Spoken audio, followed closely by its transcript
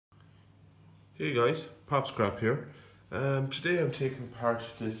Hey guys, Pop Scrap here. Today I'm taking apart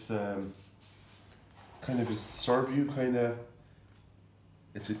this kind of a Surview kind of.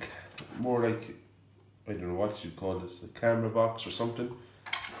 It's more like, I don't know what you'd call this, a camera box or something.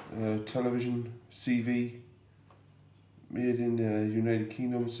 Television CV, made in United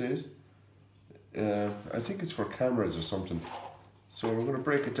Kingdom, it says. I think it's for cameras or something. So we're going to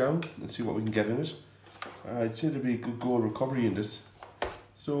break it down and see what we can get in it. I'd say there'd be a good gold recovery in this.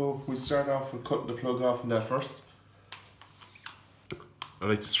 So we'll start off with cutting the plug off in that first. I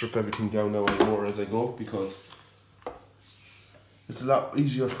like to strip everything down now more as I go because it's a lot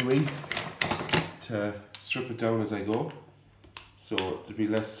easier for me to strip it down as I go. So there'll be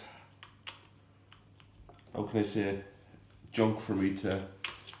less, how can I say, junk for me to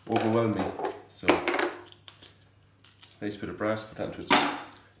overwhelm me. So nice bit of brass, put that into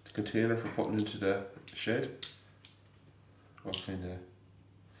the container for putting into the shed. What kind of,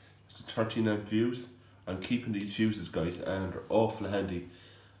 it's a 13 amp fuse. I'm keeping these fuses, guys, and they're awful handy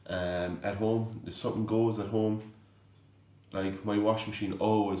at home. If something goes at home, like my washing machine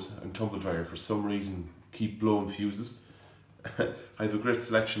always and tumble dryer for some reason keep blowing fuses. I have a great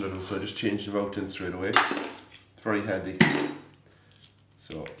selection of them, so I just change them out then straight away. Very handy.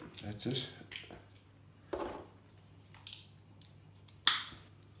 So that's it.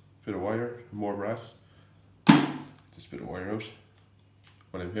 Bit of wire, more brass. Just a bit of wire out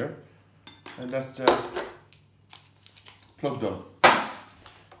while I'm here. And that's the plug done.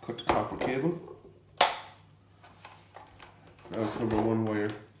 Cut the copper cable. Now it's number 1 wire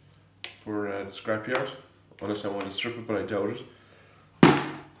for the scrapyard, unless I want to strip it, but I doubt it.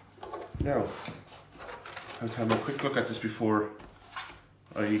 Now, I was having a quick look at this before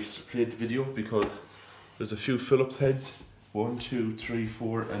I played the video because there's a few Phillips heads. 1, 2, 3,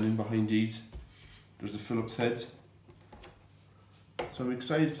 4, and in behind these there's a Phillips head. So I'm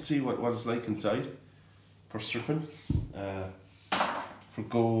excited to see what it's like inside for stripping. For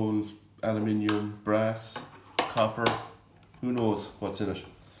gold, aluminium, brass, copper, who knows what's in it.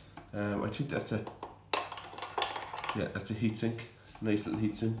 I think that's a heat sink, nice little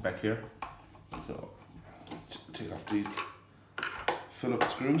heat sink back here. So let's take off these Phillips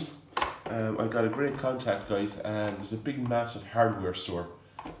screws. I got a great contact, guys, and there's a big massive hardware store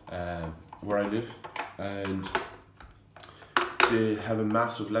where I live, and they have a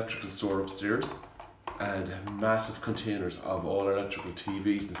massive electrical store upstairs and have massive containers of all electrical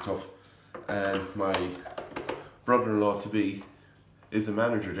TVs and stuff. And my brother-in-law to be is a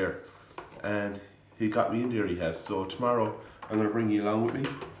manager there, and he got me in there, he has. So tomorrow I'm going to bring you along with me.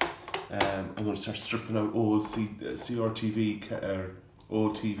 I'm going to start stripping out old CRTV,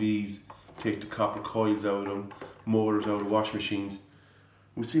 old TVs, take the copper coils out of them, motors out of wash machines.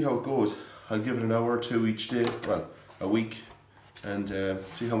 We'll see how it goes. I'll give it an hour or two each day, well, a week, and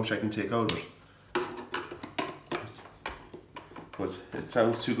see how much I can take out of it. But it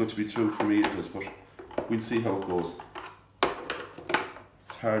sounds too good to be true for me, but we'll see how it goes.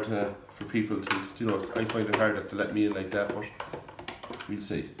 It's hard for people to, you know, I find it hard to let me in like that, but we'll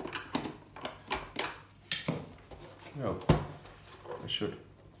see. Now, I should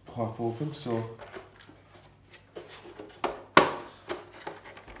pop open, so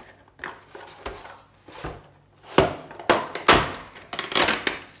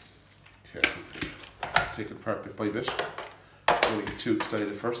okay, take it apart bit by bit. I'm going to get too excited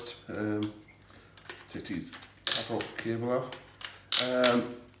first. Take these copper cable off.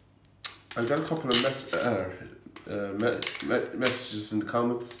 I've got a couple of messages in the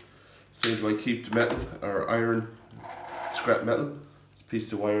comments saying, do I keep the metal or iron, scrap metal? It's a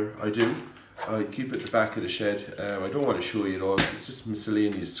piece of wire. I do. I keep it at the back of the shed. I don't want to show you it all. It's just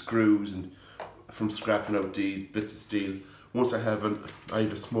miscellaneous screws and from scrapping out these bits of steel. Once I have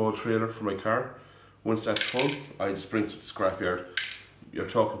a small trailer for my car. Once that's full, I just bring it to the scrapyard. You're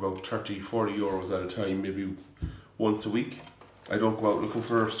talking about 30-40 euros at a time, maybe once a week. I don't go out looking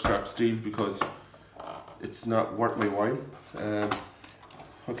for scrap steel because it's not worth my while.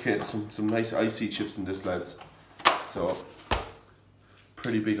 Okay, some nice IC chips in this, lads. So,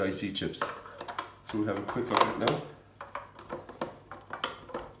 pretty big IC chips. So we'll have a quick look at it now.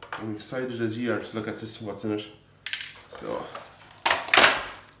 I'm excited as you are to look at this and what's in it. So,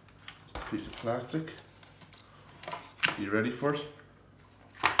 just a piece of plastic. Are you ready for it?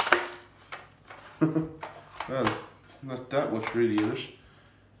 Well, not that much really in it.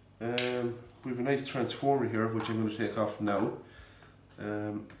 We have a nice transformer here, which I'm going to take off now.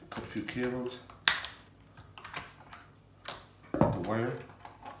 Cut a few cables. The wire.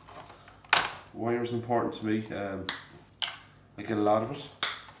 Wire is important to me. I get a lot of it.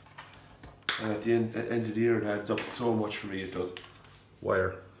 And at the end of the year, it adds up so much for me, it does.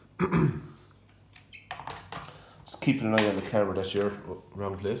 Wire. just keeping an eye on the camera that you're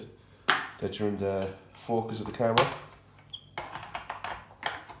wrong place, that you're in the focus of the camera.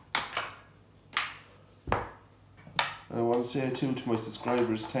 And I want to say too to my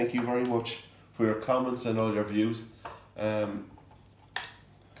subscribers, thank you very much for your comments and all your views. I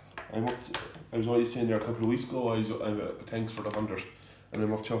was only saying there a couple of weeks ago, thanks for the 100, and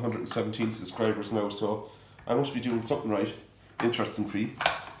I'm up to 117 subscribers now, so I must be doing something right. Interesting for you.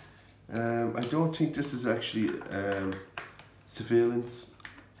 I don't think this is actually surveillance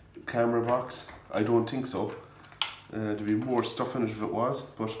camera box. I don't think so. There'd be more stuff in it if it was,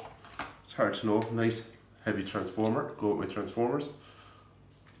 but it's hard to know. Nice heavy transformer. Go with my transformers.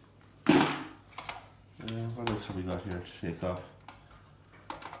 What else have we got here to take off?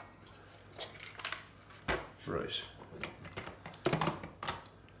 Right.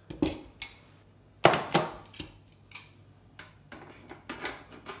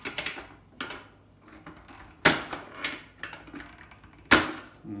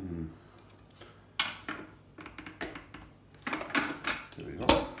 There we go.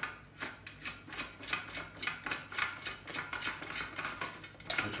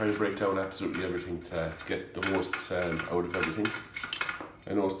 I try to break down absolutely everything to get the most out of everything.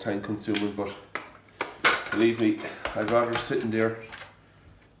 I know it's time consuming, but believe me, I'd rather sit in there.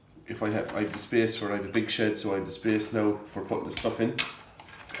 If I have the space for, I have a big shed, so I have the space now for putting the stuff in.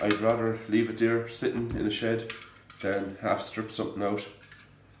 I'd rather leave it there sitting in a shed than half strip something out.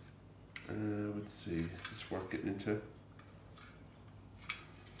 Let's see, is this worth getting into?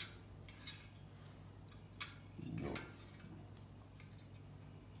 No.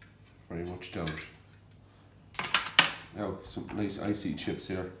 Very much doubt. Now, some nice IC chips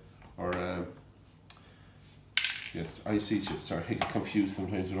here, or yes, IC chips. Sorry, I get confused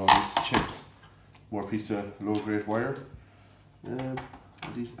sometimes with all these chips. More piece of low grade wire. Are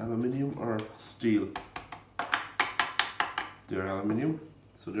these aluminium or steel? They're aluminium,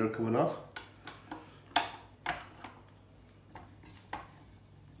 so they're coming off.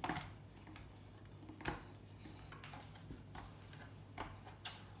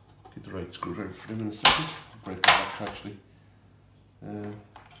 Get the right screwdriver for them in a second. Break that off actually.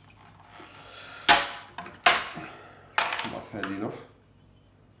 Off handy enough.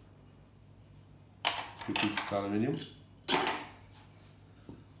 Two pieces of aluminium.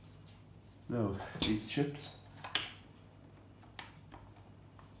 Now these chips.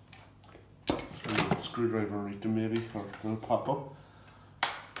 Try with a screwdriver and read them maybe, or they'll pop up.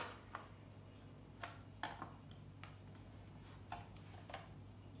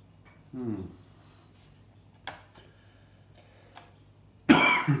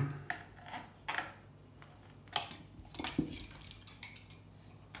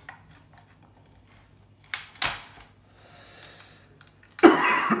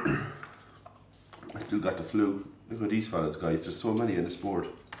 I still got the flu. Look at these fellas, guys. There's so many in this board.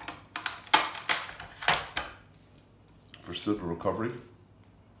 For silver recovery.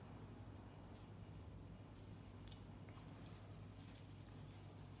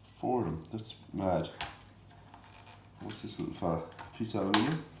 Four of them. That's mad. What's this little fella? Piece of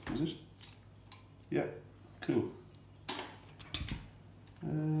aluminium, is it? Yeah, cool.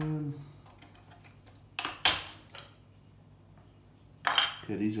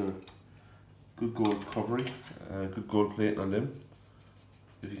 Okay, these are good gold covering, good gold plating on them,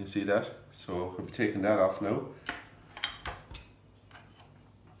 if you can see that. So I'll be taking that off now.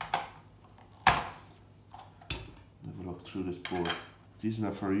 Have a look through this board. These are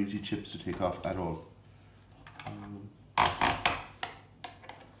not very easy chips to take off at all.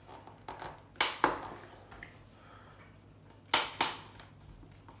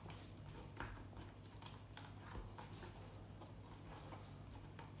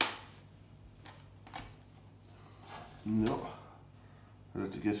 No, I'll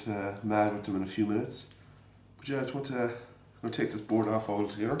have to get mad with them in a few minutes. But yeah, I just want to take this board off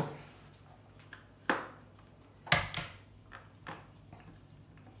altogether.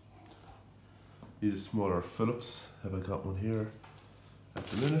 Need a smaller Phillips. Have I got one here at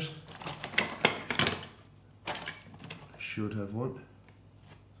the minute? Should have one.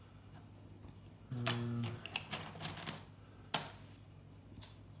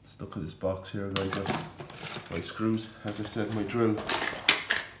 Stuck in this box here, guys. My screws. As I said, my drill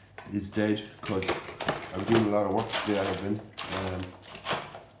is dead because I'm doing a lot of work today. I have been.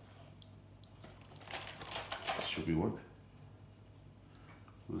 This should be one.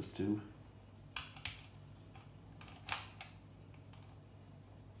 Let's do.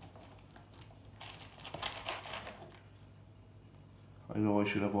 I know I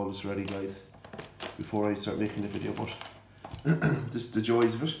should have all this ready, guys, before I start making the video, but this is the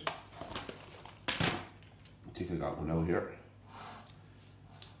joys of it. think I got one out here.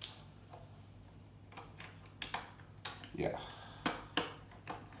 Yeah.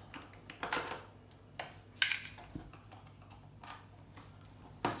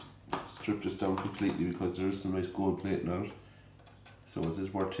 Strip this down completely because there is some nice gold plating on it. So it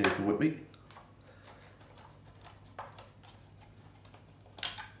is worth taking with me.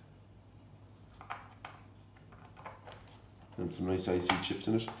 And some nice icy chips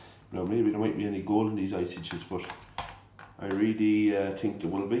in it. Now maybe there might be any gold in these icy chips, but I really think there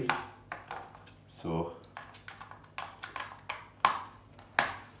will be. So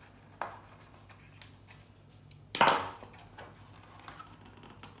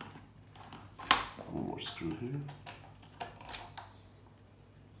one more screw here.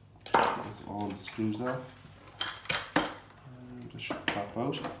 That's all the screws off. And this should pop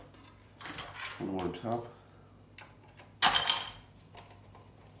out. One more on top.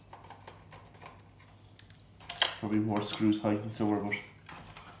 Probably more screws hiding somewhere, but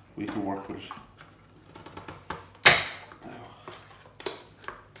we can work with it.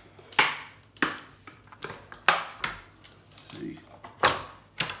 Let's see.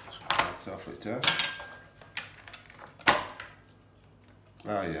 That's off like that.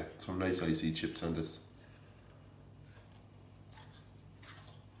 Ah yeah, some nice icy chips on this.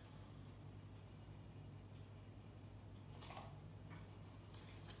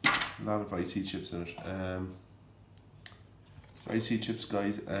 A lot of icy chips in it. Icy chips,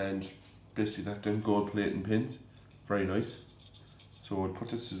 guys, and basically that them gold plating pins. Very nice. So I'll put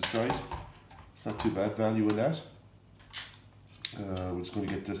this to the side. It's not too bad value in that. We're just going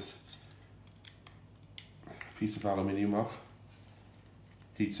to get this piece of aluminium off.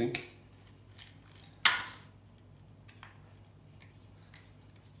 Heatsink.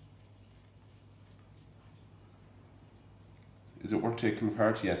 Is it worth taking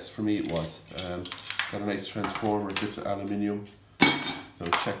apart? Yes, for me it was. Got a nice transformer, this aluminium. Now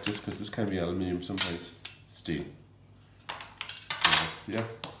check this because this can be aluminium, sometimes steel. So yeah,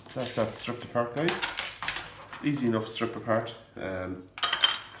 that's that stripped apart, guys. Easy enough to strip apart.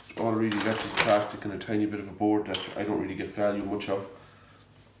 All really left is plastic and a tiny bit of a board that I don't really get value much of.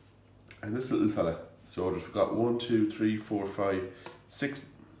 And this little fella. So we've got 1, 2, 3, 4, 5, 6,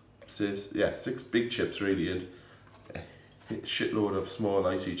 6 big chips really, and a shitload of small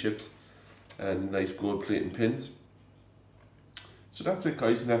icy chips and nice gold plating pins. So that's it,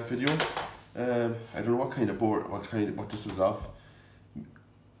 guys, in that video. I don't know what kind of board, what this is off.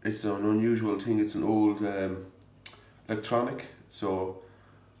 It's an unusual thing. It's an old electronic. So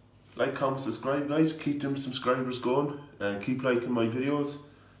like, comment, subscribe, guys. Keep them subscribers going and keep liking my videos.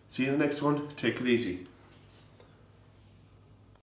 See you in the next one. Take it easy.